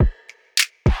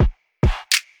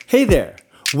Hey there.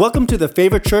 Welcome to the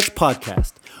Favorite Church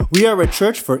podcast. We are a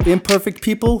church for imperfect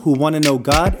people who want to know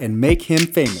God and make Him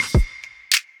famous.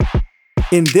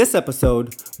 In this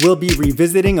episode, we'll be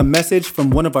revisiting a message from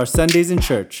one of our Sundays in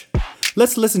church.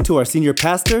 Let's listen to our senior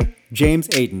pastor, James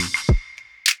Ayton.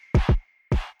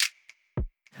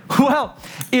 Well,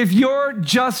 if you're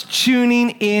just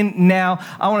tuning in now,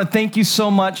 I want to thank you so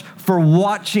much for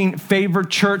watching Favorite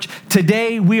Church.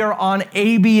 Today, we are on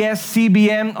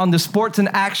ABS-CBN on the Sports and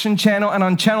Action channel and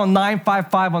on channel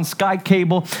 955 on Sky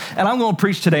Cable. And I'm going to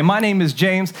preach today. My name is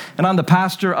James, and I'm the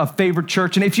pastor of Favorite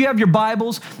Church. And if you have your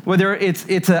Bibles, whether it's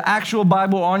an actual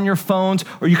Bible on your phones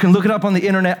or you can look it up on the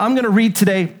internet, I'm going to read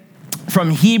today from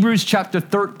Hebrews chapter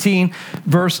 13,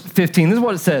 verse 15. This is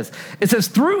what it says. It says,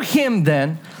 "Through him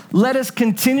then, let us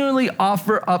continually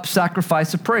offer up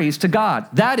sacrifice of praise to God.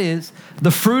 That is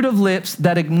the fruit of lips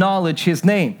that acknowledge his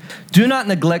name. Do not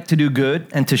neglect to do good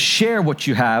and to share what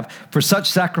you have, for such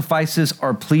sacrifices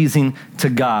are pleasing to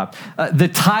God." The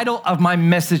title of my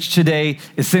message today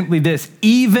is simply this: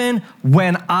 even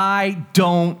when I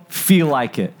don't feel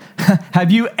like it.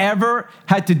 Have you ever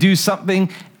had to do something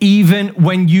even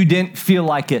when you didn't feel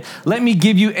like it? Let me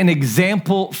give you an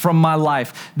example from my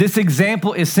life. This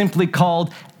example is simply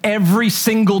called every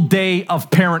single day of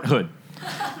parenthood.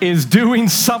 Is doing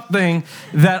something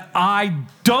that I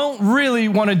don't really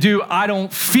want to do. I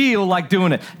don't feel like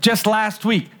doing it. Just last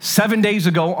week, 7 days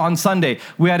ago on Sunday,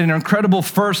 we had an incredible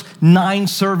first 9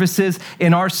 services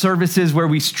in our services where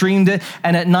we streamed it.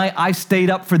 And at night, I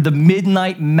stayed up for the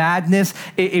midnight madness.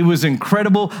 It was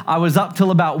incredible. I was up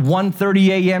till about 1:30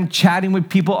 a.m. chatting with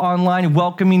people online,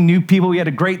 welcoming new people. We had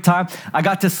a great time. I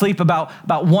got to sleep about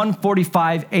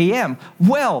 1:45 a.m.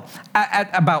 Well, at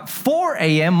about 4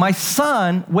 a.m., my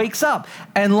son wakes up.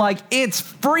 And it's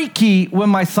freaky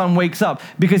when my son wakes up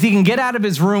because he can get out of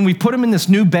his room. We put him in this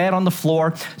new bed on the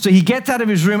floor. So he gets out of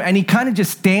his room and he kind of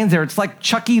just stands there. It's like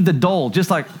Chucky the doll,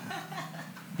 just like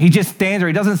he just stands there.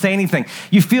 He doesn't say anything.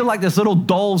 You feel like this little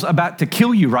doll's about to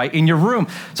kill you, right, in your room.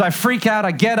 So I freak out. I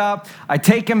get up. I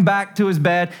take him back to his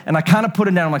bed, and I kind of put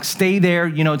him down. I'm like, stay there.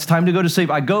 It's time to go to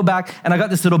sleep. I go back, and I got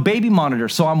this little baby monitor.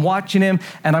 So I'm watching him,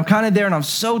 and I'm kind of there, and I'm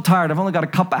so tired. I've only got a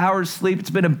couple hours sleep.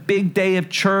 It's been a big day of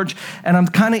church, and I'm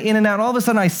kind of in and out. All of a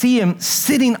sudden, I see him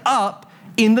sitting up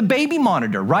in the baby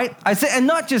monitor, right? I say, and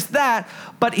not just that,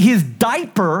 but his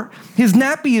diaper, his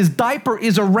nappy, his diaper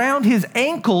is around his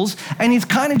ankles, and he's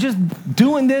kind of just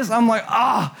doing this. I'm like,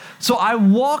 So I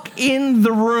walk in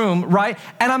the room, right?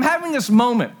 And I'm having this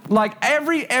moment. Like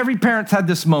every parent's had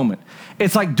this moment.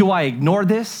 It's like, do I ignore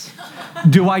this?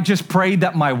 Do I just pray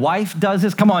that my wife does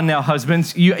this? Come on now,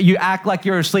 husbands. You act like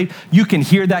you're asleep. You can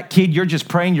hear that kid. You're just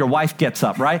praying your wife gets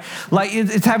up, right? Like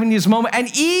it's having this moment. And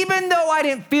even though I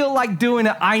didn't feel like doing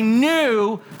it, I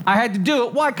knew I had to do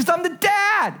it. Why? Because I'm the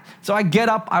dad. So I get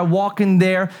up. I walk in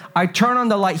there. I turn on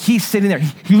the light. He's sitting there.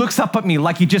 He looks up at me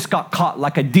like he just got caught,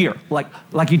 like a deer,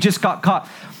 like he just got caught.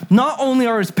 Not only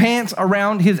are his pants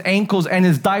around his ankles and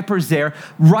his diapers there,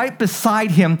 right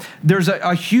beside him, there's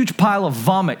a huge pile of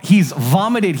vomit. He's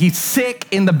vomited. He's sick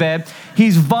in the bed.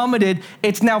 He's vomited.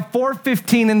 It's now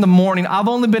 4:15 in the morning. I've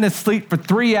only been asleep for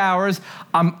 3 hours.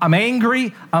 I'm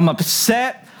angry. I'm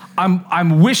upset.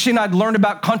 I'm wishing I'd learned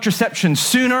about contraception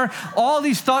sooner. All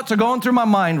these thoughts are going through my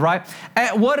mind, right?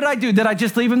 And what did I do? Did I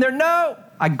just leave him there? No.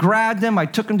 I grabbed him, I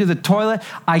took him to the toilet,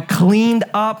 I cleaned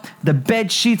up the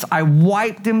bed sheets, I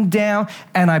wiped him down,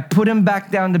 and I put him back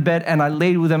down to bed, and I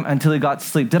laid with him until he got to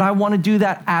sleep. Did I want to do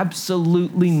that?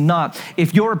 Absolutely not.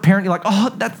 If you're a parent, you're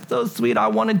like, that's so sweet, I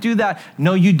want to do that.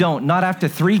 No, you don't. Not after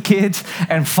 3 kids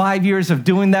and 5 years of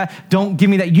doing that. Don't give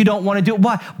me that. You don't want to do it.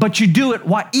 Why? But you do it.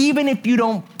 Why? Even if you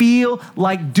don't feel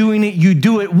like doing it, you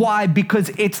do it. Why? Because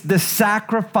it's the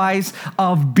sacrifice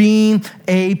of being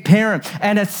a parent.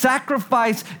 And a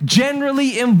sacrifice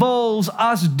generally involves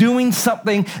us doing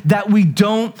something that we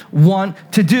don't want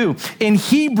to do. In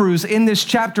Hebrews, in this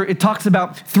chapter, it talks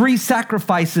about 3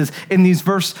 sacrifices in these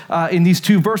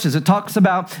 2 verses. It talks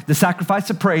about the sacrifice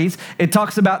of praise, it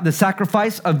talks about the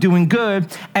sacrifice of doing good,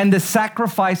 and the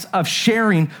sacrifice of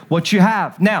sharing what you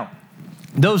have. Now,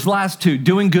 those last 2,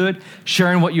 doing good,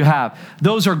 sharing what you have,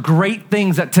 those are great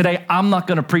things that today I'm not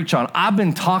going to preach on. I've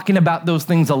been talking about those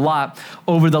things a lot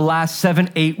over the last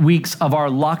 7-8 weeks of our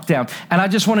lockdown. And I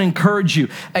just want to encourage you,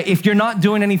 if you're not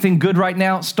doing anything good right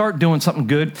now, start doing something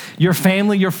good. Your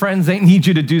family, your friends, they need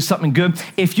you to do something good.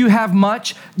 If you have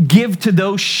much, give to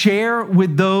those, share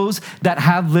with those that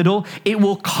have little. It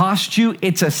will cost you.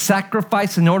 It's a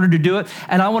sacrifice in order to do it.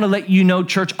 And I want to let you know,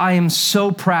 church, I am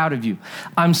so proud of you.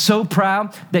 I'm so proud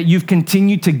proud that you've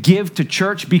continued to give to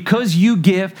church. Because you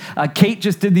give, Kate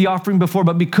just did the offering before,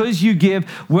 but because you give,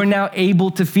 we're now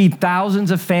able to feed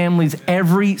thousands of families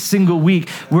every single week.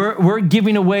 We're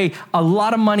giving away a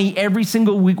lot of money every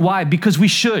single week. Why? Because we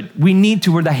should. We need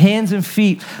to. We're the hands and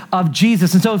feet of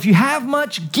Jesus. And so if you have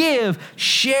much, give,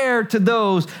 share to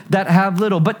those that have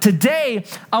little. But today,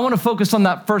 I want to focus on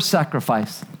that first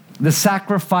sacrifice, the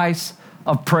sacrifice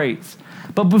of praise.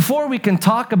 But before we can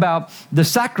talk about the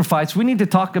sacrifice, we need to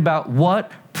talk about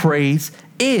what praise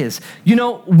is. You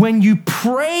know, when you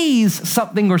praise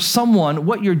something or someone,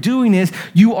 what you're doing is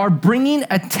you are bringing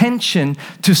attention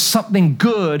to something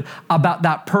good about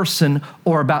that person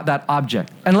or about that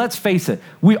object. And let's face it,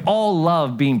 we all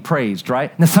love being praised,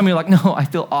 right? Now some of you are like, no, I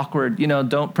feel awkward,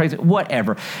 don't praise it,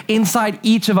 whatever. Inside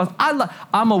each of us,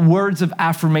 I'm a words of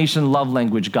affirmation love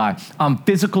language guy.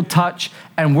 Physical touch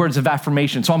and words of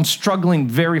affirmation. So I'm struggling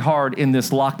very hard in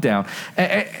this lockdown.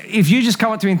 If you just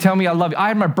come up to me and tell me I love you, I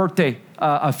had my birthday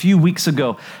a few weeks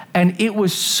ago, and it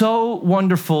was so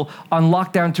wonderful on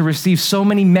lockdown to receive so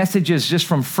many messages just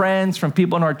from friends, from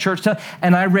people in our church,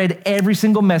 and I read every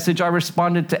single message. I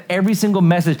responded to every single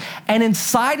message, and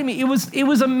inside of me, it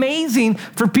was amazing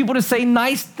for people to say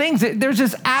nice things. There's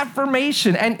this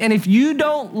affirmation, and if you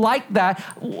don't like that,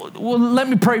 well, let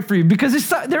me pray for you, because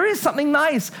there is something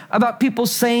nice about people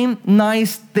saying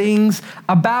nice things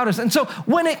about us. And so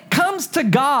when it comes to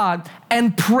God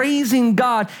and praising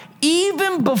God,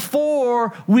 even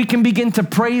before we can begin to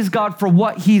praise God for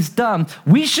what he's done,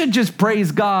 we should just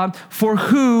praise God for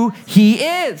who he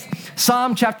is.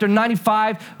 Psalm chapter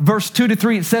 95, verse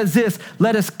 2-3, it says this: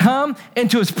 let us come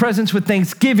into his presence with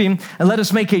thanksgiving, and let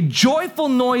us make a joyful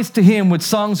noise to him with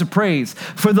songs of praise.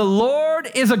 For the Lord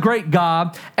is a great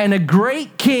God and a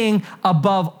great King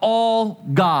above all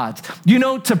gods.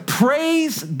 To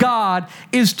praise God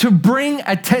is to bring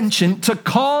attention, to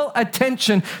call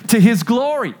attention to his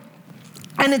glory.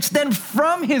 And it's then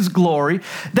from his glory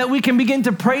that we can begin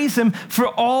to praise him for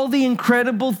all the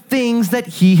incredible things that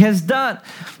he has done.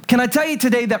 Can I tell you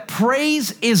today that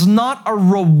praise is not a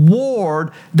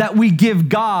reward that we give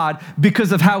God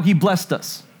because of how he blessed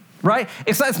us? Right?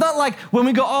 It's not like when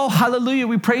we go, oh, hallelujah,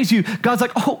 we praise you. God's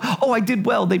like, oh, I did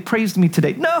well. They praised me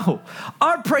today. No,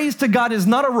 our praise to God is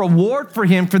not a reward for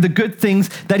him for the good things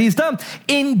that he's done.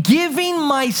 In giving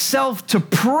myself to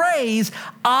praise,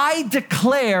 I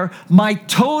declare my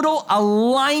total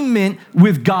alignment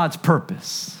with God's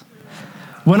purpose.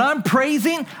 When I'm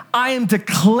praising, I am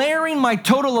declaring my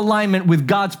total alignment with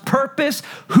God's purpose,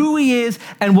 who he is,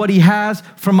 and what he has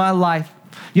for my life.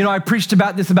 I preached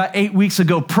about this about 8 weeks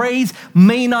ago. Praise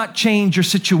may not change your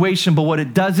situation, but what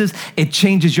it does is it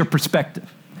changes your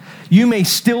perspective. You may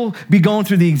still be going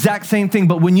through the exact same thing,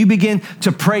 but when you begin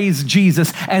to praise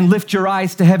Jesus and lift your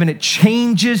eyes to heaven, it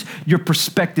changes your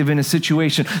perspective in a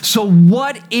situation. So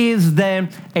what is then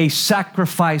a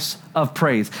sacrifice of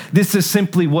praise? This is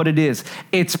simply what it is.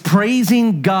 It's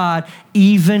praising God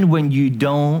even when you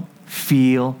don't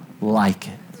feel like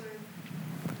it.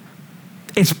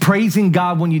 It's praising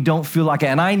God when you don't feel like it.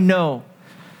 And I know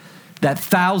that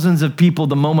thousands of people,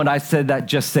 the moment I said that,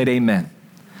 just said amen.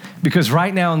 Because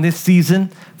right now in this season,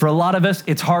 for a lot of us,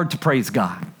 it's hard to praise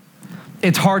God.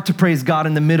 It's hard to praise God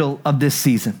in the middle of this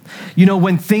season.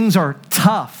 When things are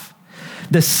tough,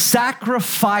 the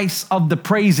sacrifice of the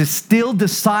praise is still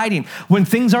deciding when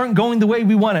things aren't going the way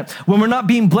we want it, when we're not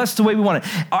being blessed the way we want it.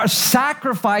 Our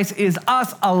sacrifice is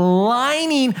us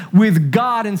aligning with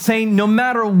God and saying, no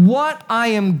matter what I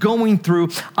am going through,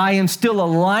 I am still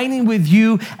aligning with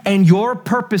you and your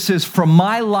purposes for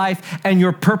my life and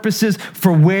your purposes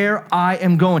for where I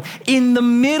am going. In the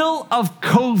middle of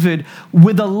COVID,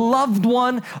 with a loved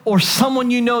one or someone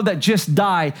that just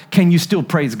died, can you still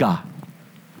praise God?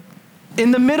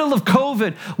 In the middle of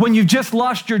COVID, when you've just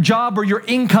lost your job or your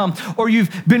income, or you've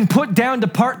been put down to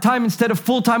part-time instead of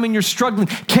full-time and you're struggling,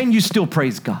 can you still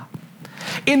praise God?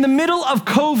 In the middle of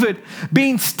COVID,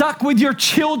 being stuck with your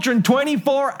children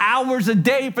 24 hours a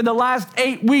day for the last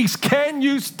 8 weeks, can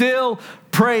you still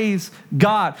praise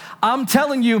God? I'm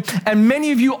telling you, and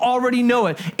many of you already know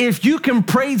it, if you can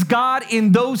praise God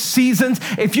in those seasons,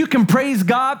 if you can praise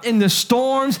God in the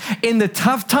storms, in the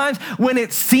tough times, when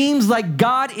it seems like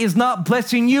God is not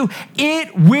blessing you,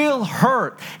 it will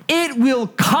hurt. It will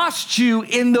cost you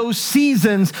in those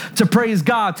seasons to praise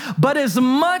God. But as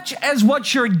much as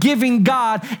what you're giving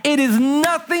God, it is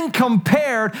nothing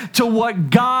compared to what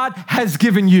God has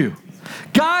given you.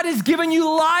 God has given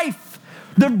you life.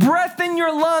 The breath in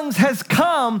your lungs has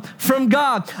come from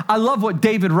God. I love what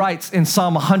David writes in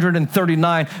Psalm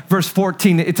 139, verse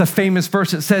 14. It's a famous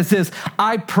verse. It says this,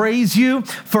 I praise you,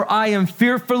 for I am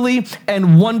fearfully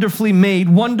and wonderfully made.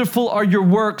 Wonderful are your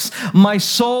works. My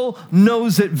soul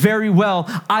knows it very well.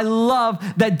 I love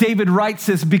that David writes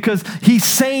this because he's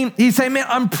saying, man,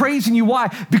 I'm praising you. Why?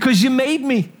 Because you made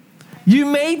me. You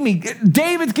made me.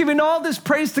 David's giving all this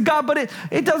praise to God, but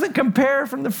it doesn't compare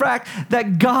from the fact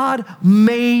that God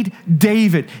made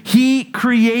David. He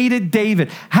created David.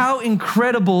 How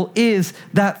incredible is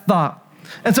that thought?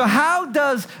 And so how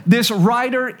does this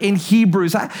writer in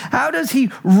Hebrews, how does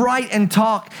he write and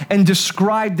talk and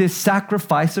describe this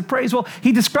sacrifice of praise? Well,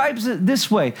 he describes it this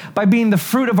way, by being the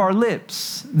fruit of our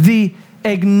lips, the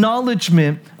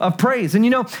acknowledgement of praise. And you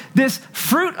know, this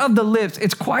fruit of the lips,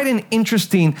 it's quite an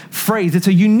interesting phrase. It's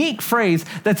a unique phrase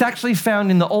that's actually found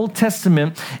in the Old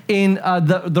Testament in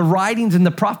the writings and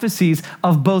the prophecies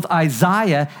of both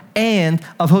Isaiah and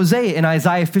of Hosea, in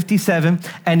Isaiah 57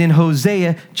 and in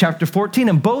Hosea chapter 14.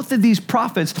 And both of these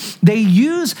prophets, they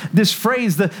use this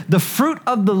phrase, the fruit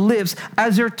of the lips,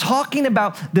 as they're talking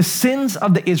about the sins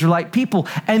of the Israelite people.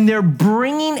 And they're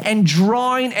bringing and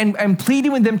drawing and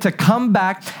pleading with them to come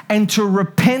back and to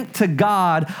repent to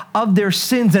God of their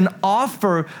sins and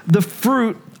offer the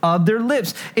fruit of their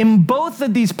lips. In both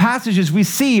of these passages, we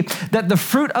see that the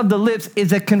fruit of the lips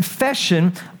is a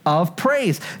confession of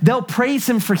praise. They'll praise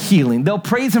him for healing. They'll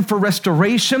praise him for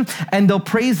restoration, and they'll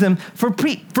praise him for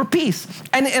peace.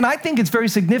 And I think it's very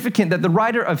significant that the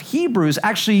writer of Hebrews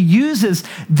actually uses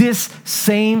this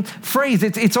same phrase.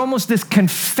 It's almost this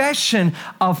confession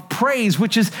of praise,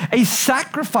 which is a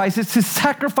sacrifice. It's a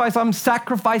sacrifice. I'm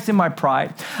sacrificing my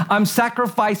pride. I'm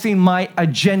sacrificing my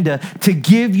agenda to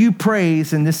give you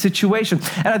praise in this situation.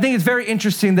 And I think it's very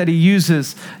interesting that he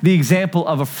uses the example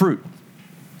of a fruit.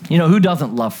 You know, who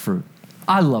doesn't love fruit?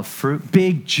 I love fruit,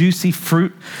 big, juicy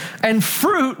fruit. And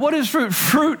fruit, what is fruit?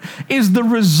 Fruit is the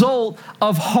result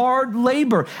of hard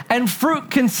labor. And fruit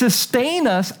can sustain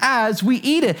us as we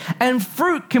eat it. And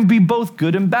fruit can be both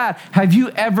good and bad. Have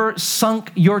you ever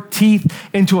sunk your teeth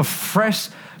into a fresh,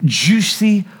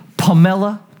 juicy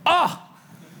pomelo? Oh!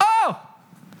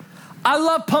 I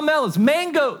love pomelos,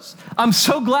 mangoes. I'm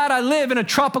so glad I live in a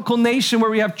tropical nation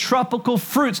where we have tropical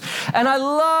fruits. And I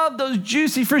love those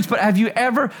juicy fruits. But have you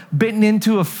ever bitten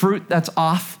into a fruit that's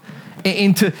off?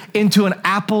 Into an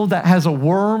apple that has a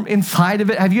worm inside of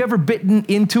it? Have you ever bitten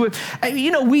into it? And, you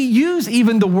know, we use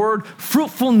even the word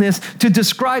fruitfulness to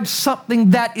describe something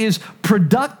that is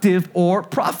productive or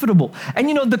profitable. And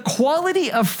you know, the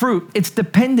quality of fruit, it's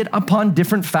dependent upon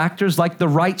different factors like the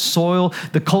right soil,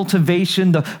 the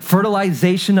cultivation, the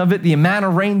fertilization of it, the amount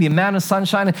of rain, the amount of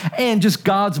sunshine, and just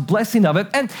God's blessing of it.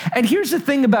 And here's the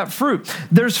thing about fruit.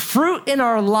 There's fruit in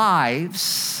our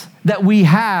lives that we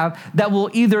have that will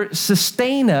either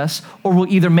sustain us or will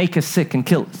either make us sick and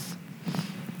kill us.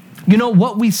 You know,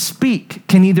 what we speak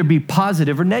can either be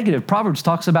positive or negative. Proverbs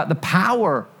talks about the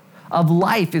power of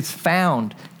life is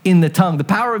found in the tongue. The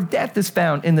power of death is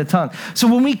found in the tongue. So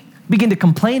when we begin to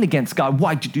complain against God,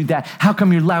 why'd you do that? How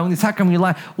come you're allowing this? How come you're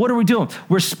lying? What are we doing?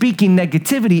 We're speaking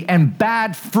negativity, and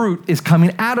bad fruit is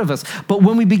coming out of us. But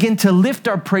when we begin to lift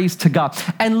our praise to God,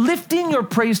 and lifting your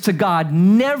praise to God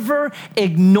never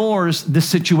ignores the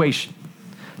situation.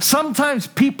 Sometimes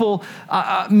people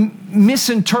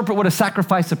misinterpret what a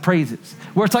sacrifice of praise is,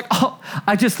 where it's like, oh,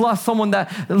 I just lost someone,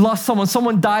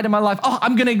 someone died in my life. Oh,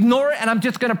 I'm going to ignore it and I'm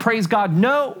just going to praise God.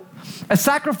 No. A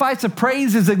sacrifice of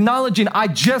praise is acknowledging I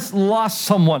just lost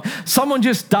someone. Someone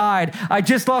just died. I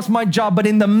just lost my job. But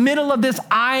in the middle of this,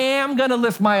 I am going to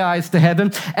lift my eyes to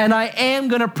heaven and I am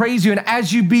going to praise you. And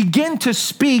as you begin to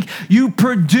speak, you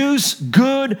produce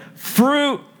good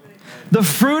fruit. The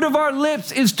fruit of our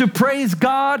lips is to praise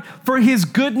God for his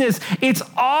goodness. It's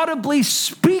audibly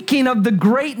speaking of the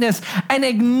greatness and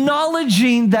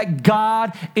acknowledging that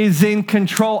God is in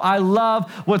control. I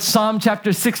love what Psalm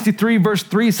chapter 63 verse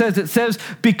 3 says. It says,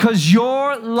 because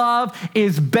your love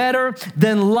is better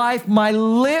than life, my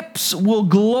lips will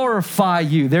glorify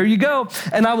you. There you go.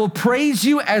 And I will praise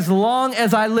you as long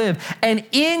as I live. And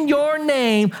in your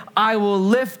name, I will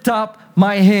lift up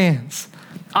my hands.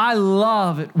 I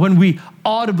love it when we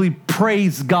audibly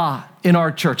praise God in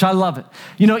our church. I love it.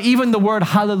 You know, even the word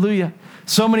hallelujah,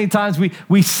 so many times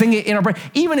we sing it in our prayer.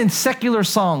 Even in secular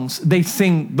songs, they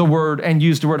sing the word and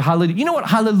use the word hallelujah. You know what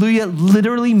hallelujah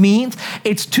literally means?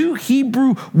 It's two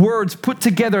Hebrew words put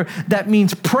together that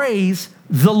means praise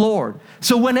the Lord.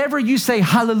 So whenever you say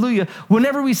hallelujah,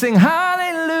 whenever we sing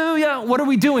hallelujah, what are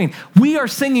we doing? We are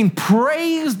singing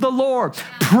praise the Lord.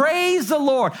 Praise the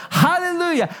Lord.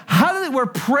 Hallelujah. Hallelujah. We're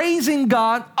praising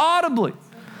God audibly.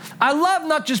 I love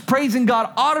not just praising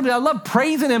God audibly, I love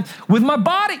praising him with my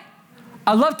body.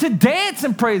 I love to dance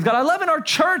and praise God. I love in our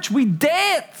church, we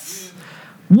dance.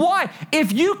 Why?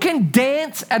 If you can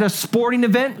dance at a sporting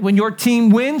event when your team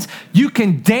wins, you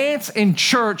can dance in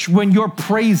church when you're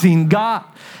praising God.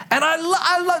 And I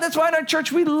love, that's why in our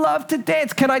church we love to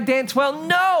dance. Can I dance well?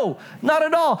 No, not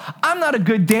at all. I'm not a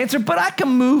good dancer, but I can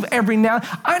move every now.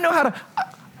 I know how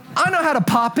to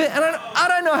pop it, and I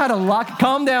don't know how to lock it.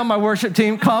 Calm down, my worship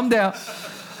team, calm down.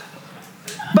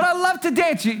 But I love to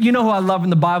dance. You know who I love in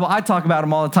the Bible? I talk about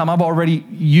him all the time. I've already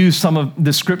used some of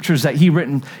the scriptures that he's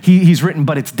written,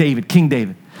 but it's David, King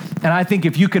David. And I think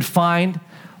if you could find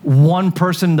one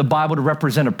person in the Bible to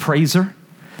represent a praiser,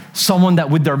 someone that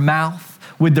with their mouth,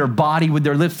 with their body, with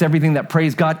their lips, everything that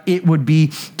praise God, it would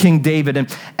be King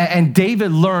David. And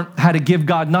David learned how to give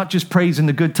God not just praise in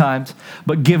the good times,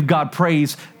 but give God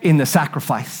praise in the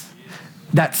sacrifice.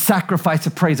 That sacrifice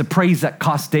of praise, a praise that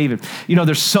cost David. You know,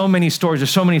 there's so many stories, there's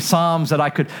so many Psalms that I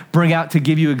could bring out to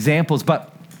give you examples,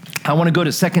 but I want to go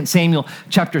to 2 Samuel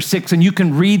chapter 6, and you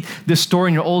can read this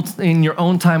story in your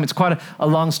own time. It's quite a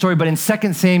long story, but in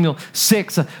 2 Samuel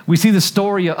 6, we see the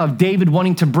story of David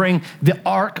wanting to bring the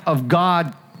ark of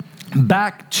God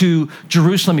back to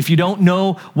Jerusalem. If you don't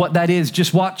know what that is,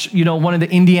 just watch, one of the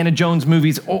Indiana Jones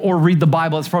movies or read the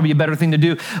Bible. It's probably a better thing to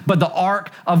do. But the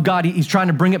ark of God, he's trying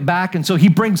to bring it back. And so he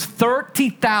brings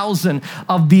 30,000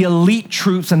 of the elite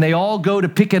troops, and they all go to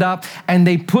pick it up, and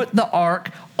they put the ark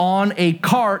on a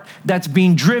cart that's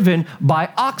being driven by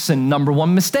oxen. Number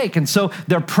one mistake. And so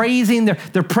they're praising,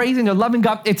 they're loving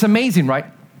God. It's amazing, right?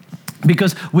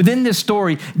 Because within this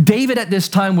story, David at this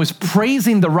time was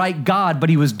praising the right God,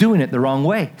 but he was doing it the wrong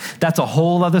way. That's a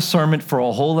whole other sermon for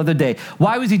a whole other day.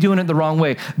 Why was he doing it the wrong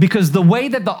way? Because the way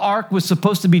that the ark was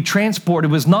supposed to be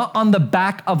transported was not on the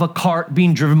back of a cart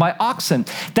being driven by oxen.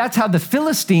 That's how the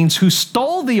Philistines, who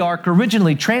stole the ark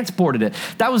originally, transported it.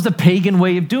 That was the pagan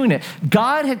way of doing it.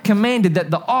 God had commanded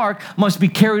that the ark must be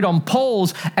carried on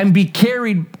poles and be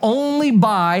carried only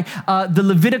by the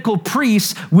Levitical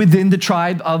priests within the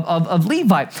tribe of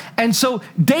Levi. And so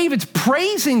David's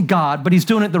praising God, but he's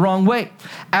doing it the wrong way.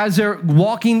 As they're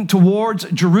walking towards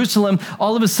Jerusalem,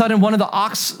 all of a sudden one of the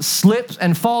ox slips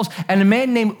and falls, and a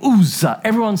man named Uzzah,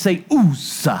 everyone say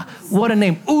Uzzah, what a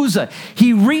name, Uzzah.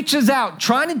 He reaches out,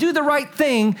 trying to do the right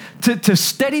thing to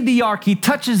steady the ark. He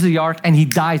touches the ark and he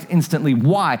dies instantly.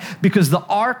 Why? Because the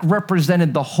ark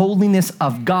represented the holiness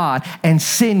of God, and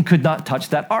sin could not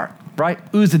touch that ark, right?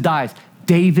 Uzzah dies.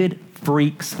 David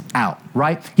freaks out,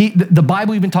 right? The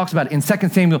Bible even talks about it. In 2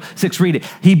 Samuel 6, read it.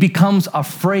 He becomes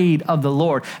afraid of the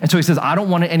Lord. And so he says, I don't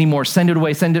want it anymore. Send it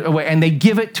away, send it away. And they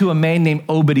give it to a man named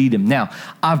Obed-Edom. Now,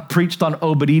 I've preached on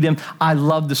Obed-Edom. I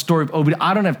love the story of Obed.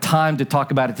 I don't have time to talk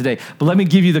about it today, but let me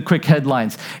give you the quick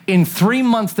headlines. In 3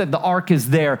 months that the ark is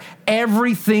there,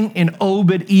 everything in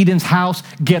Obed-Edom's house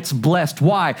gets blessed.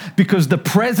 Why? Because the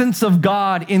presence of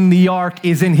God in the ark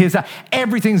is in his house.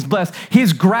 Everything's blessed.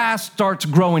 His grass starts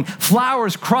growing.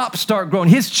 Flowers, crops start growing.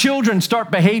 His children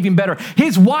start behaving better.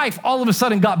 His wife all of a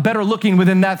sudden got better looking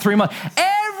within that 3 months.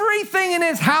 Everything in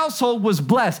his household was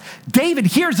blessed. David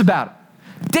hears about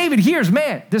it. David hears,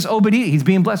 man, this Obed-Edom, he's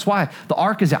being blessed. Why? The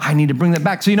ark is there. I need to bring that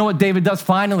back. So you know what David does?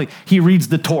 Finally, he reads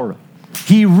the Torah.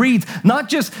 He reads not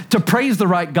just to praise the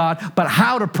right God, but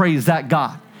how to praise that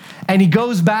God. And he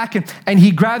goes back and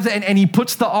he grabs it and he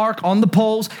puts the ark on the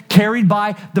poles carried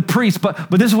by the priest. But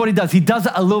this is what he does. He does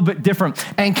it a little bit different.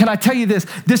 And can I tell you this?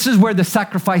 This is where the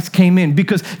sacrifice came in,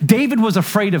 because David was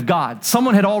afraid of God.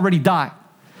 Someone had already died.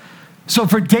 So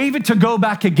for David to go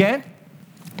back again,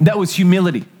 that was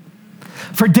humility.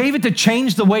 For David to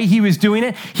change the way he was doing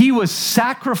it, he was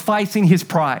sacrificing his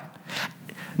pride.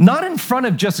 Not in front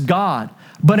of just God,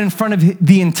 but in front of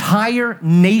the entire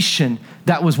nation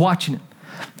that was watching him.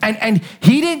 And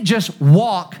he didn't just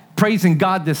walk praising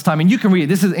God this time. And you can read it.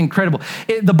 This is incredible.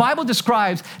 The Bible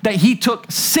describes that he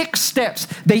took 6 steps.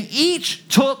 They each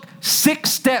took 6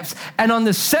 steps. And on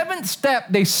the 7th step,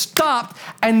 they stopped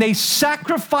and they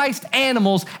sacrificed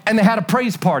animals and they had a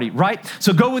praise party, right?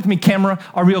 So go with me, camera.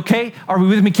 Are we okay? Are we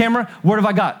with me, camera? What have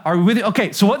I got? Are we with you?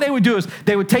 Okay, so what they would do is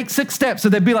they would take 6 steps. So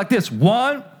they'd be like this.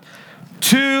 1,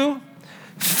 2,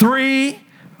 3,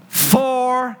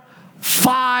 4,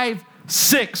 5,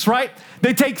 6, right?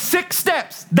 They take 6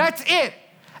 steps. That's it.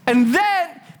 And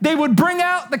then they would bring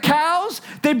out the cows,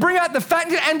 they'd bring out the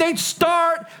fattened, and they'd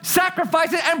start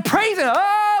sacrificing and praising.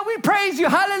 Oh, we praise you.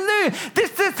 Hallelujah.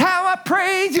 This is how I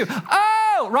praise you.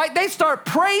 Oh, right? They start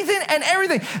praising and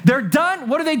everything. They're done.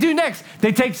 What do they do next?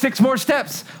 They take 6 more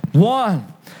steps.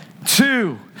 1,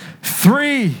 2,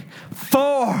 3,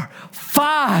 4,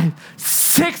 5, 6.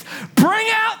 6, bring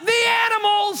out the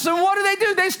animals. And what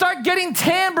do? They start getting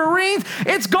tambourines.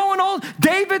 It's going on.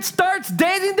 David starts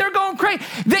dancing. They're going crazy.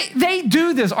 They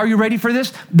do this. Are you ready for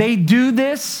this? They do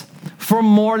this for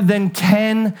more than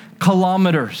 10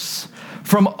 kilometers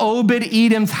from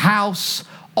Obed-Edom's house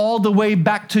all the way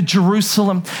back to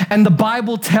Jerusalem. And the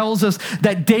Bible tells us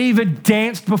that David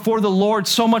danced before the Lord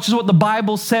so much is what the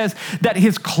Bible says that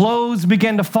his clothes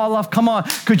began to fall off. Come on,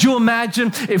 could you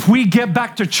imagine if we get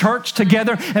back to church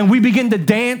together and we begin to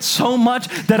dance so much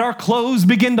that our clothes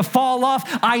begin to fall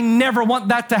off? I never want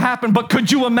that to happen, but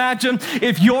could you imagine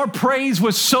if your praise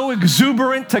was so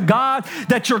exuberant to God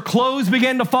that your clothes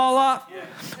began to fall off?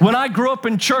 When I grew up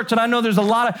in church, and I know there's a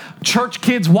lot of church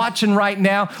kids watching right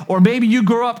now, or maybe you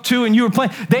grew up too and you were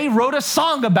playing, they wrote a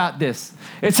song about this.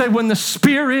 It said, when the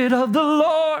Spirit of the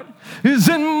Lord is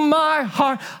in my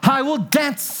heart, I will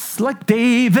dance like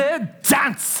David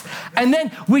dance. And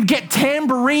then we'd get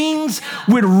tambourines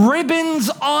with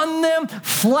ribbons on them,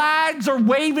 flags are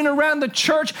waving around the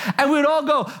church, and we'd all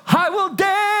go, I will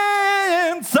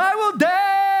dance, I will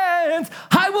dance,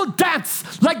 I will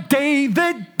dance like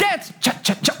David dance.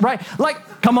 Cha-cha-cha, right?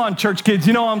 Like, come on, church kids,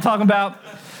 you know what I'm talking about.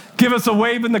 Give us a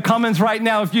wave in the comments right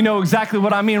now if you know exactly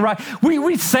what I mean, right?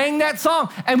 We sang that song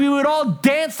and we would all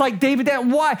dance like David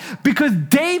danced. Why? Because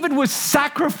David was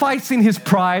sacrificing his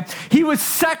pride. He was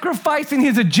sacrificing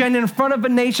his agenda in front of a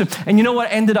nation. And you know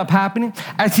what ended up happening?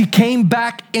 As he came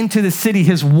back into the city,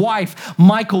 his wife,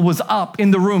 Michal, was up in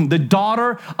the room, the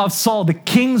daughter of Saul, the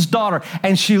king's daughter,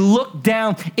 and she looked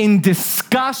down in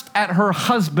disgust at her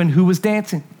husband who was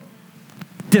dancing.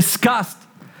 Disgust.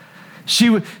 She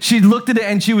looked at it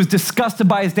and she was disgusted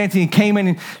by his dancing. He came in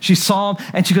and she saw him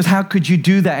and she goes, how could you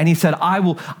do that? And he said, I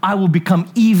will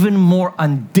become even more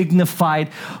undignified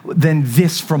than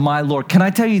this for my Lord. Can I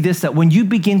tell you this, that when you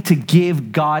begin to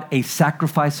give God a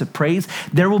sacrifice of praise,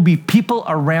 there will be people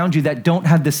around you that don't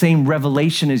have the same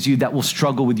revelation as you that will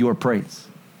struggle with your praise.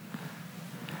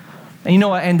 And you know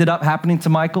what ended up happening to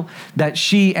Michal? That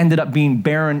she ended up being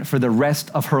barren for the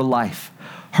rest of her life.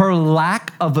 Her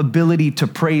lack of ability to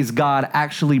praise God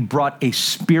actually brought a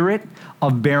spirit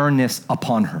of barrenness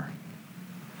upon her.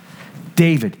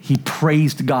 David, he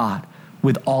praised God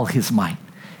with all his might.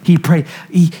 He prayed,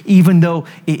 even though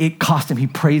it cost him, he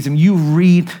praised him. You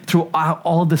read throughout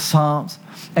all the Psalms,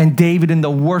 and David in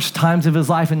the worst times of his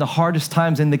life, in the hardest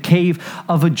times, in the cave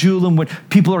of Adullam, when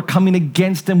people are coming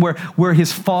against him, where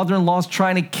his father-in-law is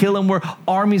trying to kill him, where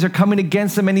armies are coming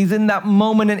against him, and he's in that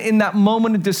moment, and in that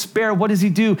moment of despair, what does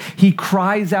he do? He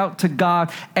cries out to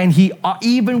God, and he,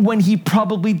 even when he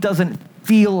probably doesn't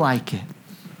feel like it,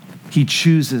 he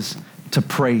chooses to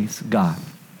praise God.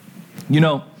 You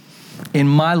know, in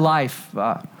my life,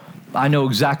 I know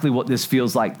exactly what this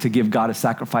feels like to give God a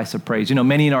sacrifice of praise. You know,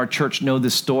 many in our church know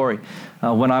this story.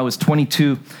 When I was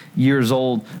 22 years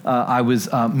old, I was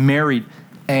married,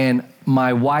 and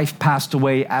my wife passed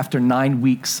away after 9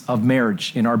 weeks of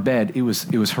marriage in our bed. It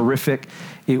was horrific.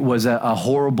 It was a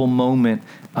horrible moment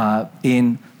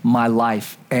in my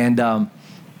life, and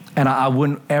I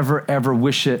wouldn't ever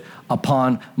wish it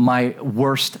upon my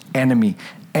worst enemy.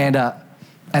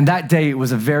 And that day, it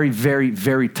was a very, very,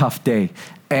 very tough day.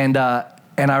 And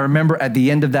I remember at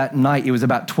the end of that night, it was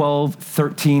about 12,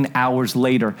 13 hours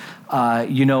later,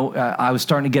 I was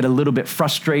starting to get a little bit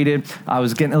frustrated. I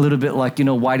was getting a little bit like,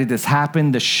 why did this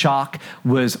happen? The shock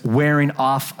was wearing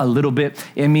off a little bit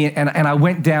in me. And I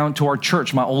went down to our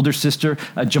church. My older sister,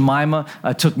 Jemima,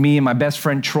 took me and my best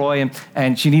friend, Troy,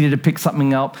 and she needed to pick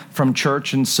something up from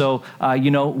church. And so,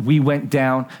 we went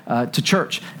down to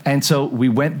church. And so we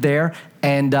went there,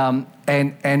 and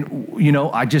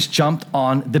I just jumped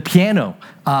on the piano.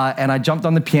 And I jumped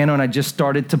on the piano and I just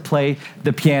started to play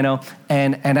the piano.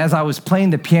 And as I was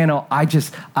playing the piano, I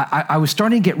was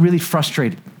starting to get really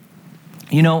frustrated.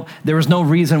 There was no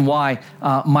reason why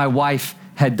my wife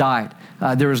had died.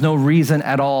 There was no reason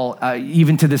at all.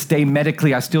 Even to this day,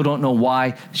 medically, I still don't know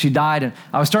why she died. And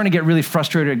I was starting to get really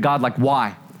frustrated at God, like,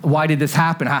 why? Why did this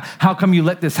happen? How come you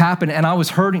let this happen? And I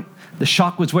was hurting. The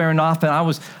shock was wearing off, and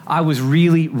I was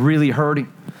really, really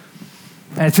hurting.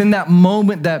 And it's in that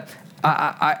moment that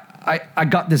I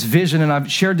got this vision, and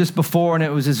I've shared this before, and it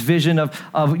was this vision of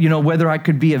whether I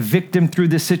could be a victim through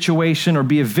this situation or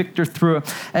be a victor through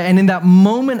it. And in that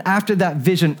moment after that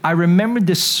vision, I remembered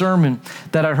this sermon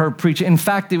that I heard preached. In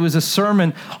fact, it was a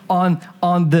sermon on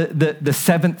the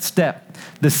seventh step.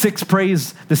 The six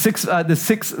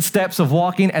steps of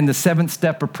walking and the seventh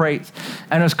step of praise.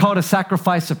 And it was called a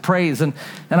sacrifice of praise. And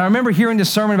I remember hearing this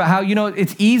sermon about how,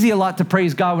 it's easy a lot to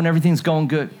praise God when everything's going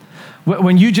good.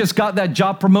 When you just got that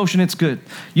job promotion, it's good.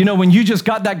 You know, when you just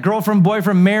got that girlfriend,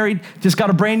 boyfriend, married, just got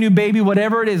a brand new baby,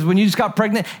 whatever it is, when you just got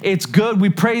pregnant, it's good. We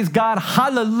praise God.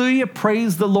 Hallelujah.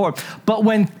 Praise the Lord. But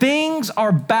when things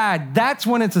are bad, that's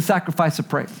when it's a sacrifice of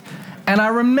praise. And I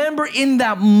remember in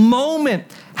that moment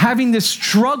having this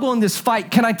struggle and this fight.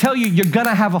 Can I tell you, you're going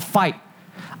to have a fight.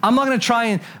 I'm not going to try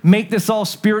and make this all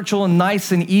spiritual and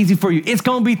nice and easy for you. It's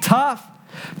going to be tough.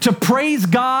 To praise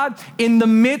God in the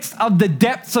midst of the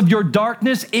depths of your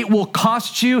darkness, it will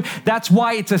cost you. That's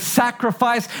why it's a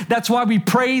sacrifice. That's why we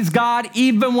praise God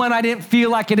even when I didn't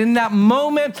feel like it. In that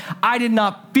moment, I did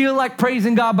not feel like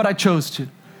praising God, but I chose to.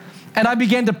 And I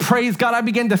began to praise God. I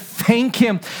began to thank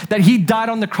him that he died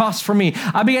on the cross for me.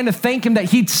 I began to thank him that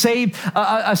he'd saved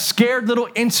a scared little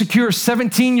insecure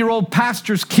 17-year-old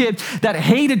pastor's kid that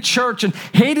hated church and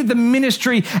hated the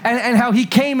ministry, and how he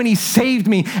came and he saved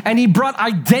me and he brought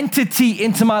identity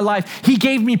into my life. He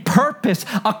gave me purpose,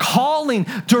 a calling,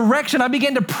 direction. I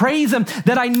began to praise him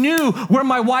that I knew where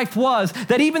my wife was,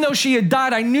 that even though she had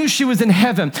died, I knew she was in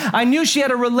heaven. I knew she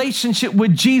had a relationship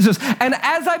with Jesus. And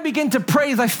as I began to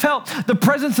praise, I felt the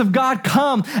presence of God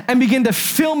come and begin to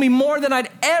fill me more than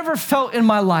I'd ever felt in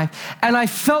my life. And I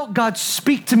felt God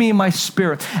speak to me in my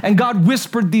spirit. And God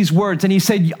whispered these words and he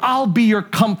said, I'll be your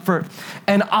comfort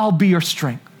and I'll be your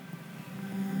strength.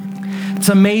 It's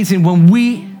amazing when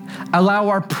we allow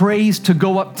our praise to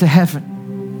go up to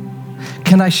heaven.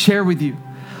 Can I share with you?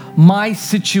 My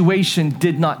situation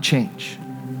did not change.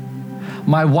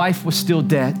 My wife was still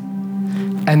dead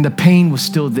and the pain was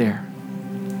still there.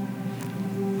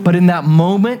 But in that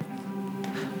moment,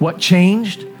 what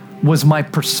changed was my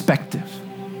perspective.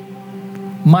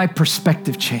 My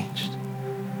perspective changed.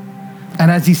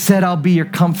 And as he said, I'll be your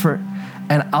comfort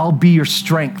and I'll be your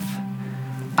strength,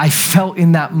 I felt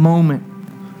in that moment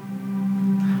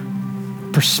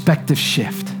perspective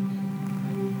shift.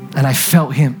 And I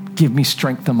felt him give me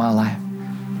strength in my life.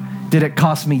 Did it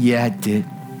cost me? Yeah, it did.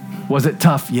 Was it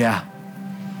tough? Yeah.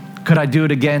 Could I do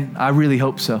it again? I really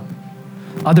hope so.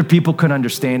 Other people couldn't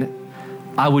understand it.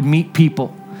 I would meet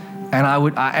people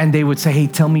and they would say, hey,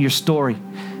 tell me your story.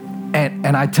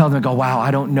 And I'd tell them, I go, wow,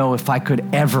 I don't know if I could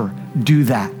ever do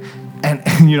that.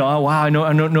 And you know, oh, wow, I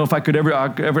don't know if I could ever.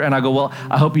 And I go, well,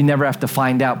 I hope you never have to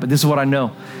find out. But this is what I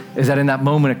know, is that in that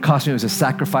moment, it cost me, it was a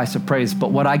sacrifice of praise.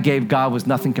 But what I gave God was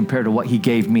nothing compared to what he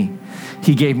gave me.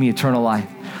 He gave me eternal life.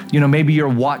 You know, maybe you're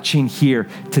watching here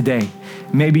today.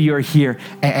 Maybe you're here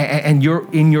and you're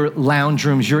in your lounge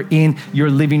rooms, you're in your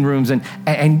living rooms,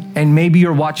 and maybe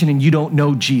you're watching and you don't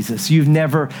know Jesus. You've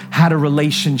never had a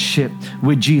relationship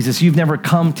with Jesus. You've never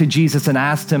come to Jesus and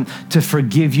asked him to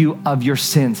forgive you of your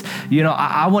sins. You know,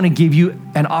 I want to give you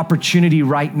an opportunity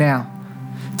right now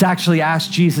to actually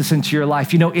ask Jesus into your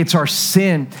life. You know, it's our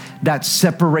sin that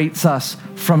separates us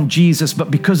from Jesus, but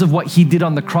because of what he did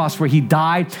on the cross, where he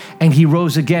died and he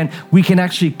rose again, we can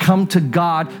actually come to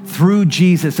God through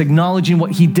Jesus, acknowledging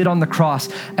what he did on the cross,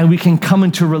 and we can come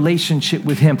into a relationship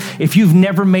with him. If you've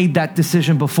never made that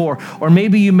decision before, or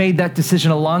maybe you made that decision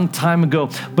a long time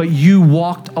ago, but you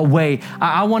walked away,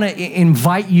 I want to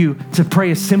invite you to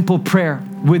pray a simple prayer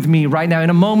with me right now.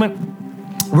 In a moment,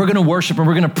 we're going to worship and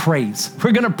we're going to praise.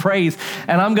 We're going to praise.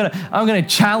 And I'm going to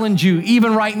challenge you,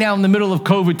 even right now in the middle of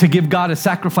COVID, to give God a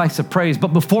sacrifice of praise.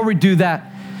 But before we do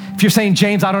that, if you're saying,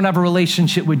 James, I don't have a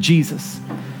relationship with Jesus,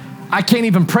 I can't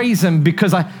even praise him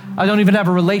because I don't even have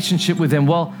a relationship with him.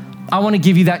 Well, I want to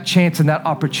give you that chance and that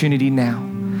opportunity now.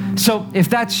 So if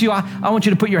that's you, I want you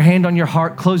to put your hand on your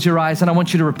heart, close your eyes, and I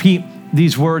want you to repeat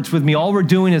these words with me. All we're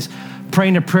doing is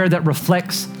praying a prayer that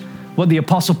reflects what the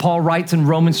Apostle Paul writes in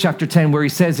Romans chapter 10, where he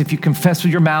says, if you confess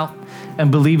with your mouth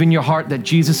and believe in your heart that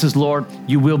Jesus is Lord,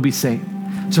 you will be saved.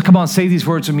 So come on, say these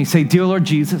words with me. Say, dear Lord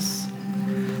Jesus,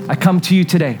 I come to you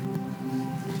today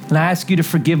and I ask you to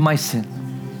forgive my sin.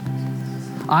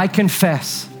 I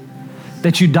confess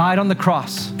that you died on the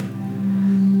cross,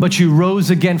 but you rose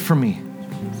again for me.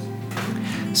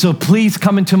 So please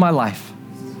come into my life.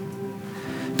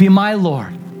 Be my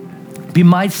Lord, be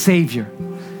my Savior,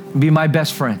 be my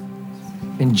best friend.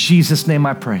 In Jesus' name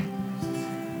I pray.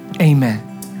 Amen.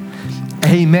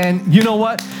 Amen. You know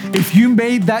what? If you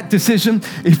made that decision,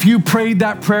 if you prayed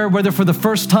that prayer, whether for the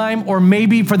first time or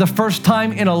maybe for the first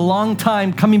time in a long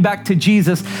time coming back to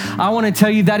Jesus, I want to tell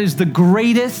you that is the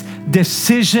greatest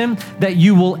decision that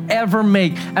you will ever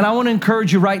make. And I want to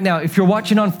encourage you right now, if you're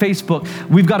watching on Facebook,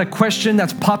 we've got a question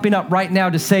that's popping up right now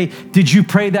to say, did you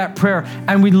pray that prayer?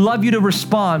 And we'd love you to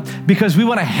respond because we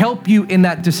want to help you in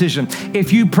that decision.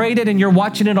 If you prayed it and you're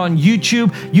watching it on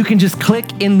YouTube, you can just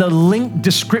click in the link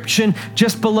description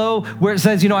just below where it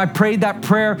says, I prayed that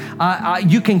prayer.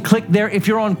 You can click there. If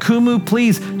you're on Kumu,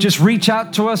 please just reach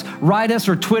out to us, write us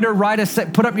or Twitter, write us,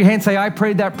 put up your hand, say, I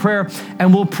prayed that prayer,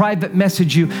 and we'll private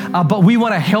message you. But we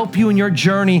want to help you in your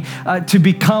journey to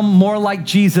become more like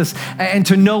Jesus and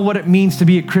to know what it means to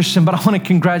be a Christian. But I want to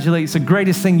congratulate you. It's the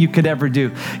greatest thing you could ever do.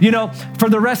 For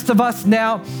the rest of us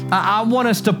now, I want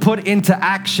us to put into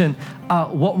action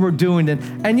what we're doing.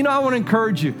 And I want to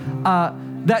encourage you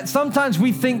that sometimes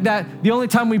we think that the only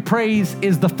time we praise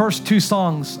is the first 2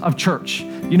 songs of church,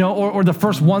 or the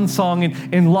first 1 song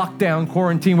in lockdown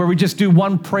quarantine where we just do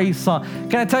 1 praise song.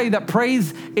 Can I tell you that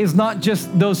praise is not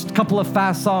just those couple of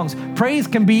fast songs? Praise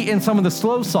can be in some of the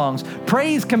slow songs.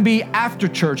 Praise can be after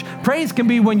church. Praise can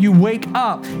be when you wake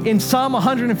up. In Psalm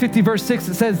 150 verse 6,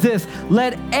 it says this,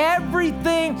 let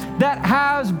everything that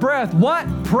has breath, what?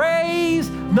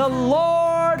 Praise the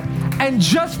Lord. And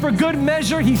just for good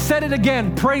measure, he said it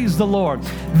again, praise the Lord.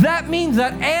 That means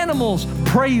that animals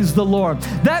praise the Lord.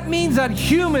 That means that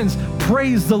humans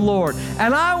praise the Lord.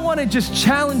 And I want to just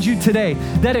challenge you today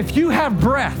that if you have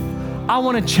breath, I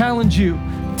want to challenge you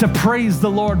to praise the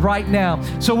Lord right now.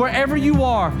 So wherever you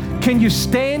are, can you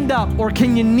stand up, or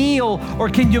can you kneel, or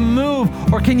can you move,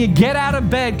 or can you get out of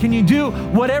bed? Can you do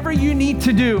whatever you need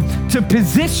to do to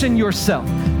position yourself,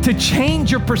 to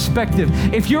change your perspective?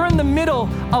 If you're in the middle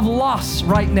of loss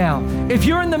right now, if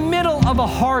you're in the middle of a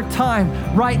hard time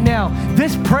right now,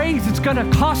 this praise, it's going to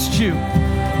cost you.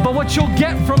 But what you'll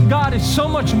get from God is so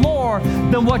much more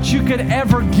than what you could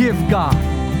ever give God.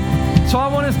 So I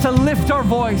want us to lift our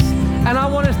voice, and I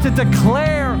want us to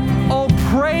declare, oh,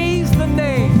 praise the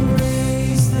name.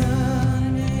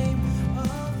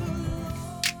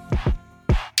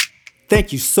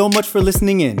 Thank you so much for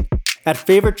listening in. At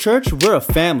Favorite Church, we're a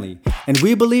family, and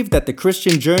we believe that the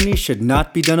Christian journey should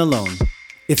not be done alone.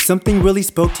 If something really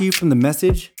spoke to you from the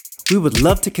message, we would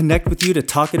love to connect with you to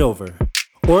talk it over.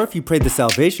 Or if you prayed the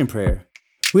salvation prayer,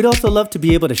 we'd also love to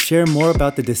be able to share more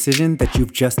about the decision that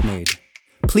you've just made.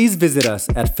 Please visit us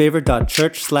at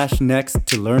favorite.church/next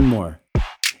to learn more.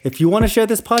 If you want to share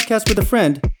this podcast with a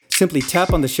friend, simply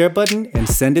tap on the share button and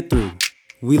send it through.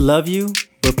 We love you.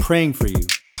 We're praying for you.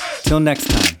 Till next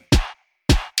time.